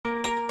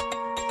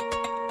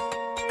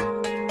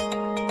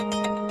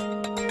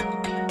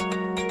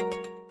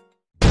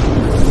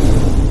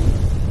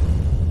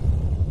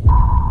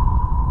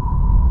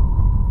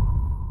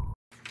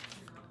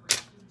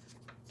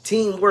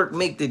Teamwork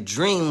make the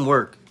dream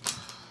work.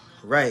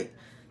 Right.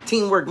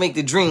 Teamwork make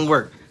the dream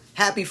work.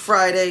 Happy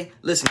Friday.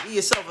 Listen, give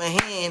yourself a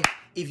hand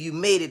if you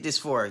made it this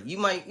far. You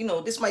might,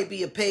 this might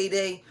be a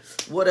payday,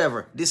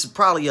 whatever. This is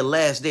probably your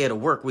last day of the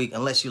work week,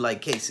 unless you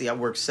like Casey. I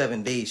work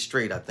 7 days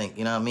straight, I think.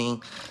 You know what I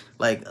mean?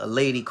 Like a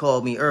lady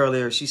called me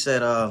earlier. She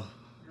said,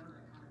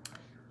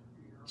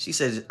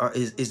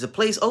 is the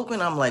place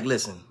open? I'm like,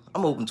 listen,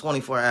 I'm open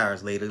 24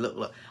 hours later.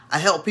 Look. I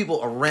help people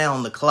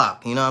around the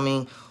clock. You know what I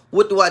mean?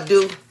 What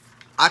do?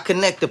 I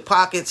connect the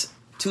pockets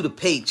to the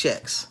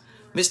paychecks.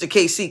 Mr.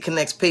 KC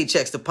connects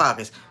paychecks to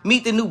pockets.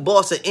 Meet the new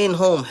boss of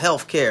in-home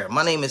healthcare.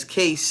 My name is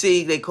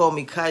KC. They call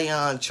me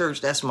Khyon Church.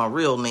 That's my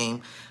real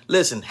name.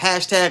 Listen,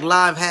 hashtag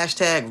live,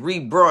 hashtag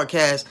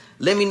rebroadcast.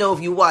 Let me know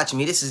if you watch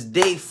me. This is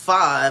day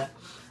 5.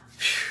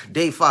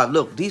 Day 5.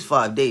 Look, these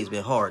 5 days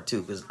been hard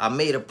too, because I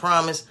made a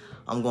promise.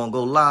 I'm going to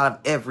go live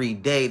every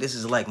day. This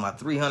is like my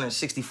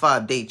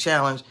 365-day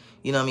challenge.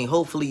 You know what I mean?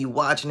 Hopefully you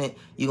watching it.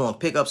 You're going to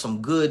pick up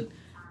some good,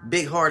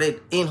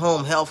 big-hearted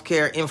in-home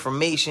healthcare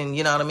information.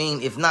 You know what I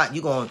mean? If not,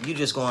 you're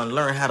just going to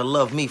learn how to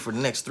love me for the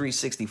next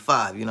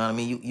 365. You know what I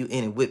mean? You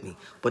in it with me.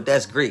 But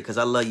that's great because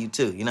I love you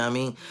too. You know what I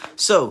mean?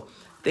 So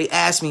they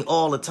ask me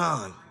all the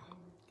time,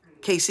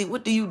 KC,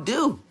 what do you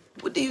do?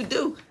 What do you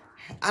do?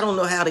 I don't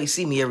know how they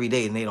see me every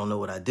day and they don't know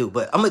what I do.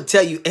 But I'm going to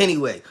tell you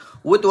anyway.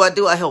 What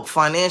do? I help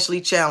financially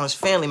challenged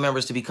family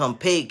members to become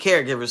paid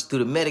caregivers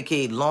through the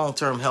Medicaid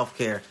long-term health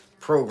care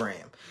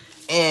program.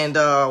 And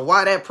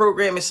why that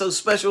program is so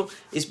special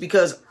is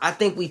because I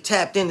think we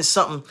tapped into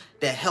something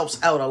that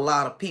helps out a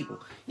lot of people.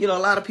 You know, a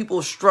lot of people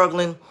are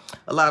struggling.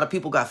 A lot of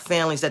people got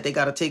families that they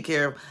got to take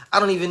care of. I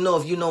don't even know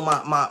if you know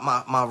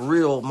my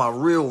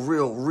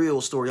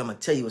real story. I'm going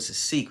to tell you it's a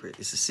secret.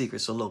 It's a secret.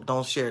 So look,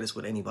 don't share this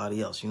with anybody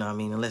else. You know what I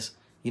mean? Unless,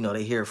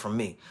 they hear it from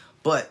me.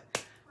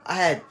 But I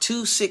had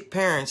 2 sick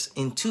parents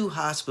in 2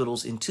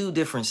 hospitals in 2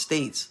 different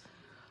states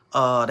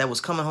that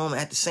was coming home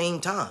at the same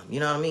time.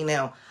 You know what I mean?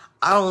 Now,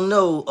 I don't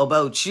know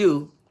about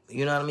you,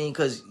 you know what I mean?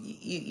 Because,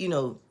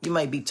 you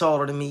might be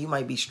taller than me. You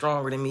might be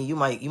stronger than me. You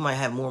might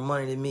have more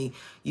money than me.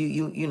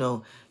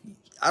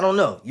 I don't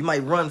know. You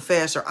might run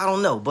faster. I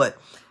don't know. But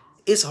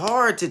it's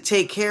hard to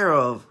take care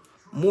of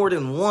more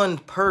than one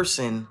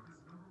person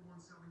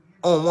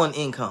on one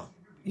income.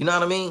 You know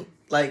what I mean?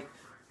 Like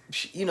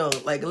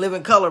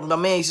Living Color, my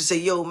man used to say,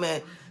 yo,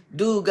 man,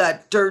 dude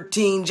got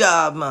 13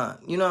 jobs, man.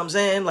 You know what I'm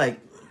saying? Like,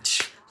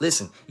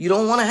 listen, you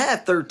don't want to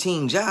have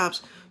 13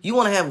 jobs. You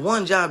want to have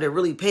one job that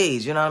really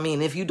pays. You know what I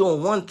mean? If you're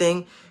doing one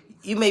thing,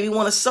 you maybe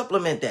want to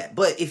supplement that.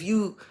 But if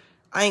you,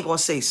 I ain't going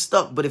to say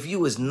stuck, but if you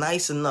was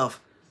nice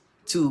enough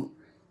to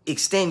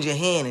extend your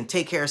hand and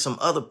take care of some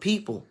other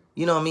people,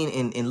 you know what I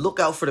mean? And look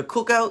out for the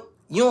cookout,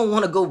 you don't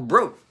want to go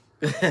broke.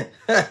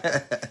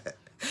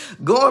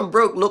 Going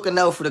broke looking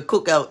out for the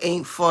cookout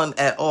ain't fun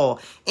at all.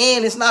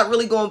 And it's not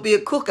really going to be a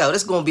cookout.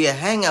 It's going to be a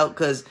hangout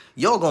because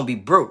y'all going to be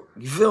broke.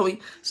 You feel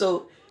me?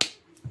 So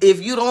if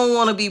you don't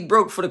want to be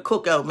broke for the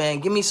cookout,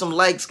 man, give me some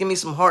likes, give me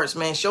some hearts,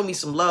 man. Show me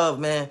some love,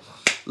 man.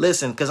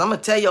 Listen, because I'm going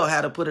to tell y'all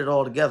how to put it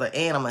all together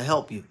and I'm going to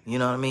help you. You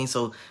know what I mean?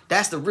 So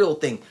that's the real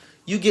thing.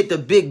 You get the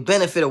big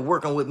benefit of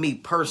working with me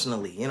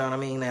personally. You know what I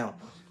mean? Now,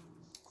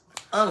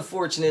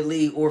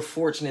 unfortunately or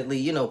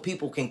fortunately,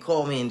 people can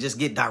call me and just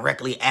get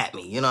directly at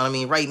me. You know what I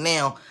mean? Right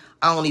now,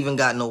 I don't even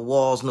got no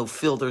walls, no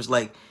filters.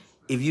 Like,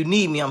 if you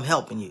need me, I'm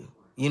helping you,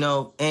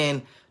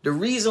 And the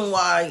reason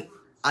why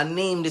I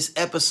named this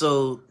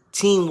episode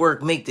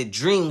Teamwork Make the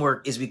Dream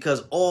Work is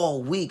because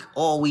all week,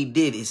 all we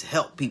did is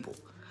help people.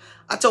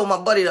 I told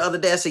my buddy the other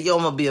day, I said, yo,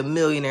 I'm going to be a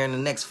millionaire in the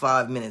next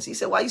 5 minutes. He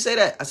said, why you say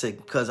that? I said,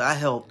 because I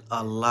helped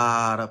a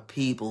lot of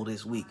people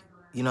this week.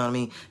 You know what I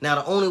mean? Now,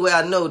 the only way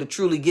I know to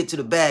truly get to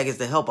the bag is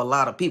to help a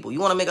lot of people. You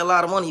want to make a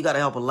lot of money, you got to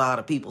help a lot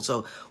of people.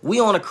 So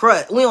we on a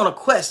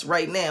quest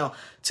right now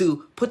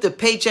to put the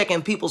paycheck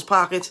in people's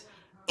pockets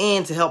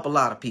and to help a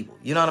lot of people.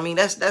 You know what I mean?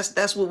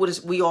 That's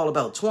what we all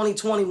about.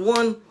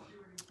 2021,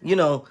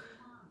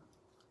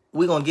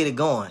 we're going to get it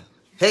going.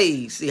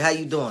 Hey, see, how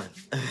you doing?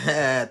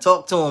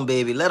 Talk to them,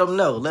 baby. Let them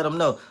know. Let them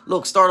know.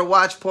 Look, start a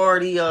watch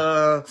party.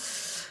 I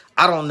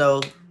don't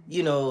know.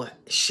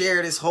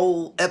 Share this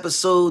whole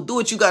episode. Do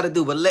what you got to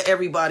do, but let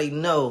everybody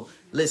know.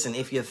 Listen,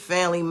 if your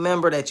family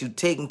member that you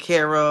taking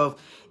care of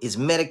is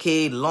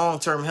Medicaid,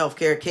 long-term health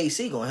care,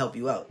 KC going to help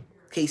you out.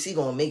 KC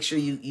going to make sure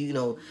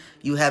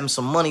you having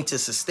some money to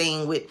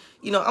sustain with.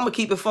 I'm going to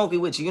keep it funky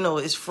with you.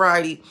 It's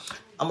Friday.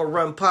 I'm going to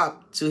run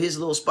Pop to his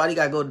little spot. He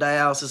got to go to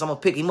dialysis. I'm going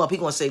to pick him up. He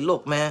going to say,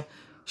 look, man,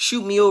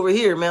 shoot me over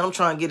here, man. I'm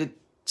trying to get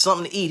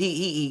something to eat.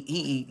 He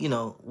eat,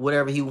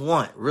 whatever he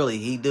want. Really,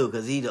 he do,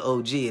 because he the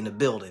OG in the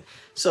building.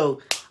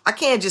 So I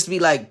can't just be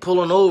like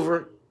pulling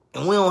over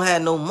and we don't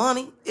have no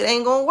money. It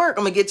ain't going to work.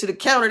 I'm going to get to the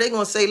counter. They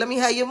going to say, let me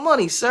have your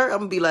money, sir. I'm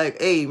going to be like,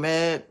 hey,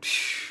 man,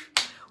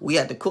 we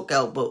at the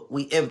cookout, but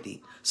we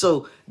empty.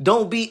 So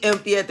don't be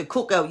empty at the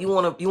cookout. You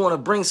want to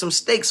bring some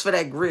steaks for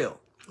that grill.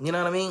 You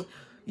know what I mean?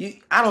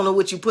 I don't know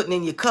what you're putting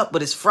in your cup,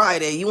 but it's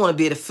Friday. You want to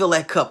be able to fill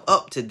that cup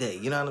up today.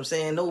 You know what I'm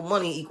saying? No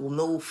money equal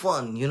no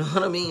fun. You know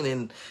what I mean?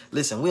 And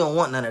listen, we don't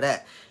want none of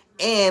that.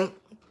 And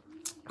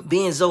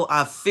being as though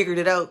I figured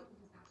it out,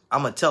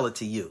 I'm going to tell it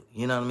to you.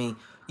 You know what I mean?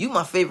 You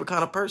my favorite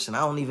kind of person. I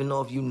don't even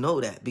know if you know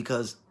that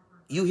because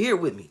you here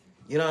with me.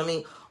 You know what I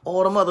mean?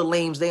 All them other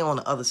lames, they on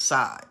the other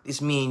side.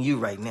 It's me and you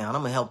right now. And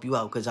I'm going to help you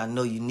out because I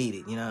know you need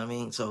it. You know what I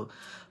mean? So,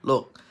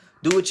 look,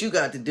 do what you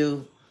got to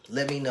do.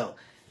 Let me know.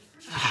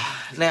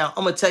 Now,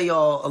 I'm going to tell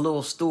y'all a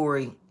little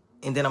story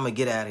and then I'm going to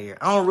get out of here.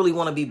 I don't really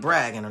want to be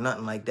bragging or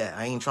nothing like that.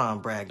 I ain't trying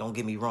to brag. Don't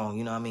get me wrong.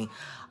 You know what I mean?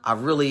 I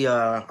really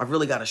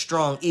got a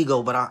strong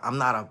ego, but I'm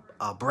not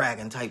a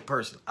bragging type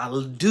person. I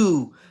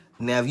do.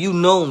 Now, if you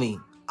know me,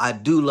 I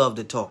do love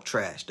to talk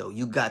trash, though.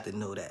 You got to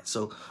know that.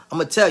 So I'm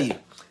going to tell you.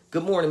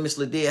 Good morning, Miss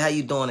Ladia. How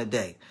you doing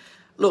today?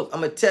 Look,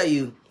 I'm going to tell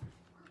you.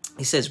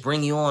 He says,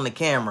 bring you on the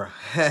camera.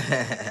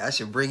 I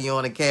should bring you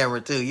on the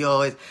camera, too. You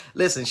always,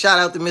 listen, shout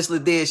out to Miss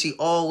Ladia. She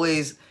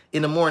always,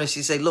 in the morning,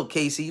 she say, look,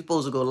 Casey, you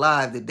supposed to go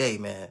live today,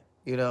 man.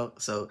 You know,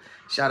 so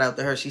shout out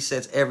to her. She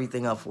sets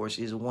everything up for us.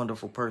 She's a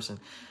wonderful person.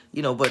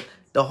 You know, but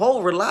the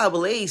whole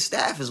Reliable Aid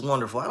staff is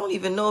wonderful. I don't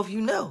even know if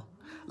you know.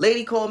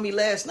 Lady called me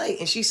last night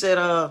and she said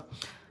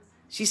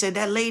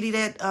that lady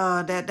that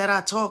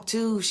I talked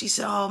to, she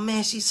said, oh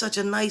man, she's such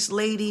a nice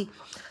lady.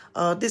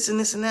 This and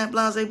this and that,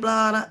 blah, blah,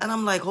 blah. And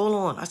I'm like, hold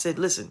on. I said,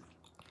 listen,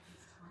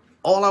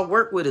 all I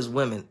work with is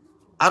women.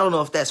 I don't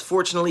know if that's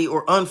fortunately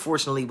or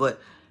unfortunately,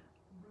 but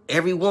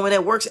every woman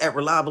that works at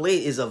Reliable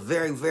Aid is a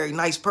very, very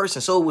nice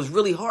person. So it was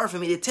really hard for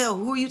me to tell,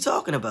 who are you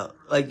talking about?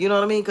 Like, you know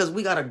what I mean? Because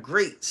we got a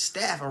great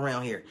staff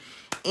around here.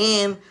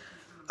 And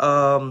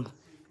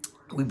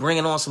we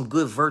bringing on some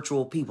good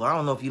virtual people. I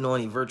don't know if you know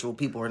any virtual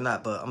people or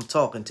not, but I'm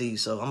talking to you,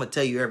 so I'm going to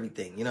tell you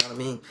everything. You know what I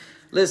mean?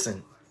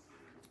 Listen,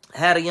 I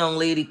had a young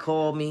lady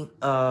call me,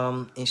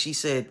 and she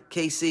said,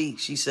 KC,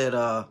 she said,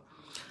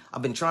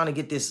 I've been trying to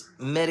get this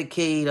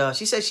Medicaid.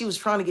 She said she was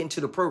trying to get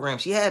into the program.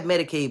 She had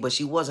Medicaid, but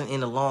she wasn't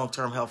in the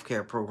long-term health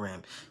care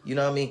program. You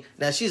know what I mean?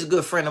 Now, she's a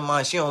good friend of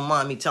mine. She don't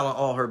mind me telling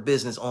all her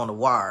business on the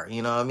wire.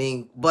 You know what I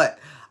mean? But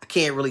I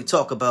can't really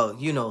talk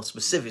about, you know,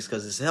 specifics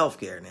because it's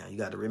healthcare now. You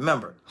got to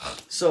remember.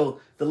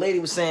 So the lady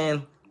was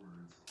saying,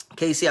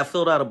 Casey, I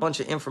filled out a bunch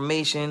of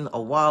information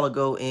a while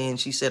ago, and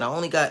she said I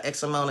only got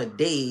X amount of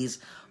days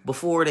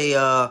before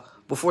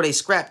they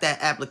scrap that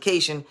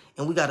application,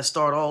 and we got to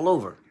start all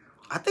over.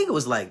 I think it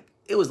was like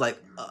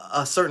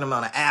a certain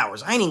amount of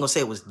hours. I ain't even gonna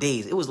say it was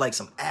days. It was like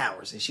some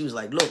hours. And she was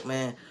like, look,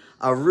 man,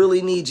 I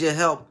really need your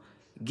help.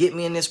 Get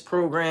me in this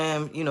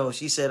program. You know,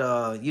 she said,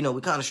 you know, we're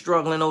kind of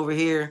struggling over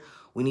here.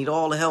 We need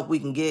all the help we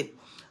can get.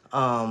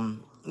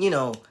 You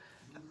know,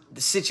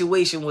 the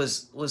situation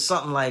was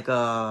something like,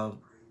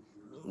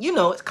 you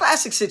know, it's a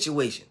classic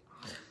situation.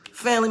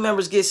 Family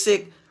members get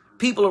sick.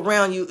 People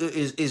around you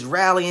is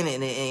rallying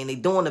and they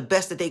doing the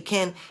best that they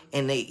can.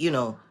 And they, you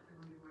know,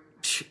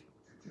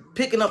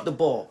 picking up the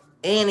ball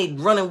and they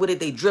running with it,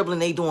 they dribbling,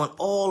 they doing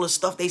all the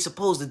stuff they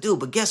supposed to do.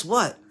 But guess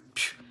what?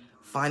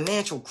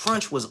 Financial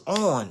crunch was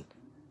on.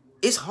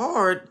 It's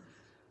hard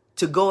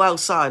to go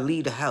outside,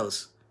 leave the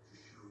house,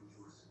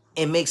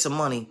 and make some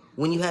money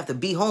when you have to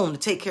be home to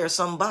take care of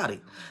somebody.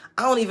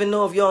 I don't even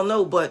know if y'all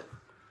know, but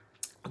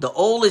the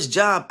oldest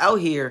job out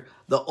here,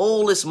 the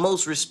oldest,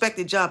 most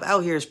respected job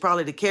out here is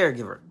probably the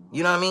caregiver.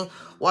 You know what I mean?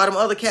 While them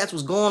other cats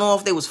was going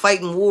off, they was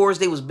fighting wars,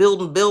 they was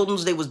building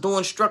buildings, they was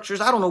doing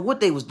structures. I don't know what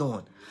they was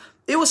doing.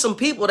 There was some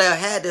people that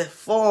had to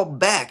fall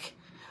back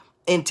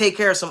and take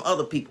care of some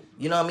other people.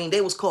 You know what I mean?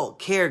 They was called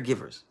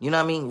caregivers. You know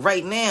what I mean?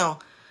 Right now,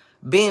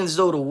 being as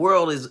though the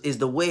world is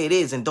the way it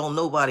is and don't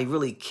nobody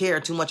really care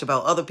too much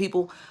about other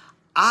people,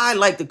 I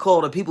like to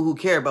call the people who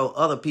care about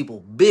other people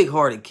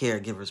big-hearted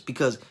caregivers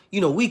because,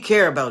 you know, we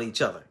care about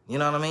each other. You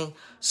know what I mean?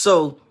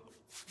 So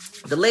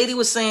the lady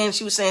was saying,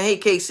 she was saying, hey,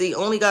 KC,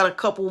 only got a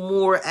couple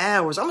more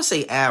hours. I'm going to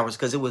say hours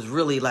because it was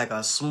really like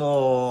a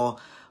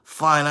small,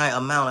 finite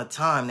amount of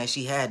time that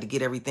she had to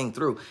get everything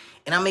through.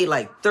 And I made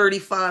like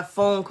 35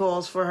 phone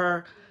calls for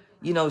her.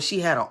 You know, she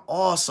had an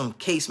awesome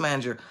case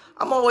manager.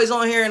 I'm always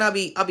on here and I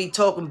be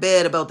talking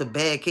bad about the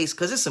bad case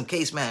because there's some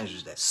case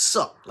managers that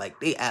suck. Like,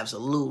 they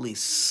absolutely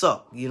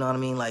suck. You know what I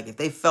mean? Like, if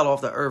they fell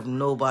off the earth,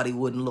 nobody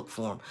wouldn't look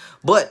for them.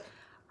 But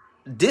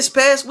this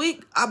past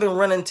week, I've been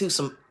running into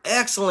some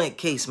excellent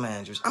case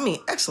managers. I mean,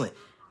 excellent.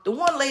 The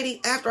one lady,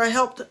 after I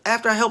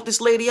helped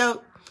this lady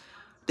out,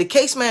 the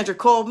case manager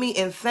called me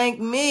and thanked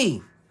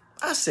me.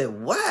 I said,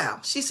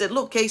 wow. She said,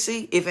 look,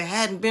 Casey, if it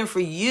hadn't been for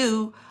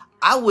you,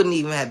 I wouldn't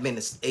even have been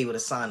able to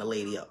sign the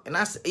lady up. And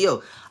I said,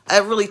 yo,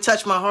 that really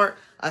touched my heart.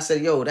 I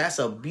said, yo, that's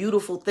a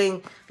beautiful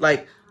thing.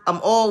 Like,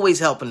 I'm always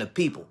helping the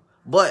people.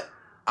 But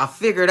I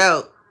figured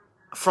out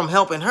from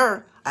helping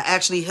her, I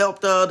actually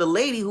helped the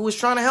lady who was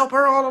trying to help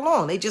her all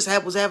along. They just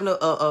was having a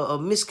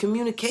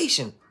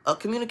miscommunication, a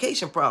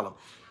communication problem.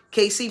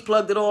 KC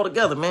plugged it all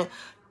together, man.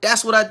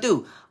 That's what I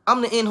do.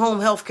 I'm the in-home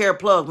healthcare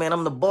plug, man.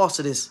 I'm the boss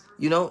of this.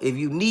 You know, if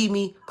you need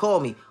me, call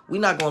me.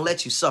 We're not going to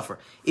let you suffer.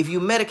 If you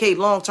Medicaid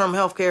long-term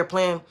healthcare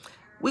plan,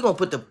 we're going to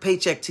put the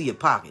paycheck to your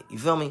pocket. You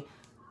feel me?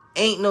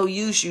 Ain't no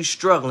use you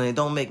struggling. It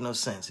don't make no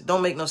sense. It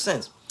don't make no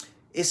sense.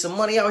 It's some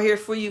money out here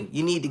for you.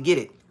 You need to get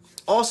it.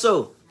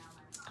 Also,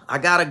 I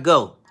got to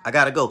go. I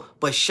gotta go.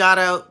 But shout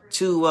out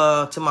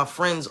to my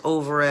friends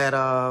over at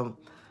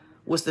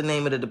what's the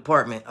name of the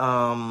department?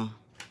 I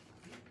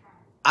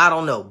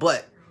don't know,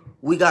 but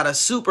we got a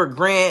super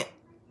grant.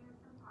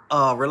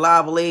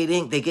 Reliable Aid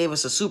Inc. They gave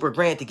us a super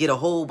grant to get a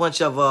whole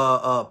bunch of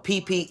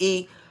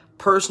PPE,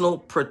 personal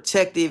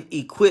protective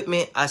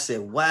equipment. I said,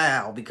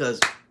 wow, because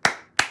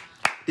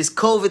this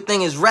COVID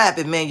thing is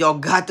rapid, man. Y'all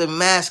got the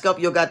mask up,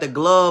 y'all got the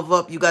glove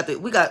up, we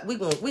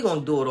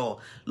gonna do it all.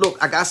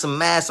 Look, I got some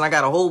masks and I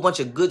got a whole bunch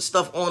of good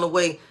stuff on the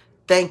way.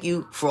 Thank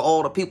you for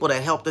all the people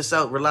that helped us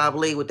out,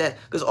 Reliable Aid, with that.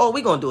 Because all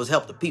we gonna do is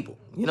help the people.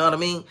 You know what I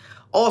mean?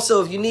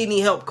 Also, if you need any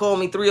help, call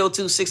me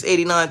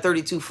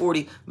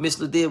 302-689-3240. Miss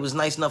Ludid was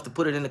nice enough to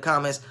put it in the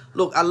comments.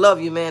 Look, I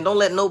love you, man. Don't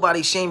let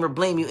nobody shame or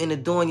blame you into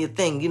doing your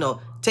thing. You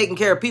know, taking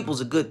care of people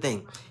is a good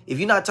thing. If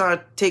you're not trying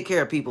to take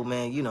care of people,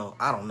 man, you know,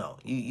 I don't know.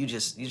 You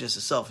just a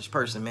selfish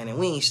person, man. And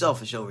we ain't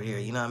selfish over here,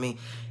 you know what I mean?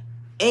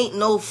 Ain't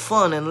no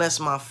fun unless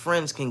my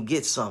friends can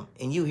get some.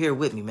 And you here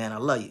with me, man. I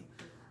love you.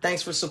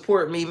 Thanks for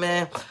supporting me,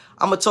 man.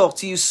 I'm going to talk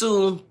to you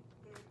soon.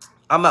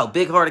 I'm out.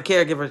 Big Hearted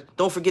Caregiver.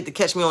 Don't forget to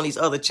catch me on these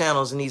other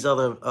channels and these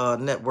other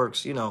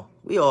networks. You know,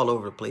 we all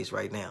over the place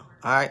right now.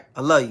 All right?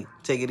 I love you.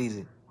 Take it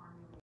easy.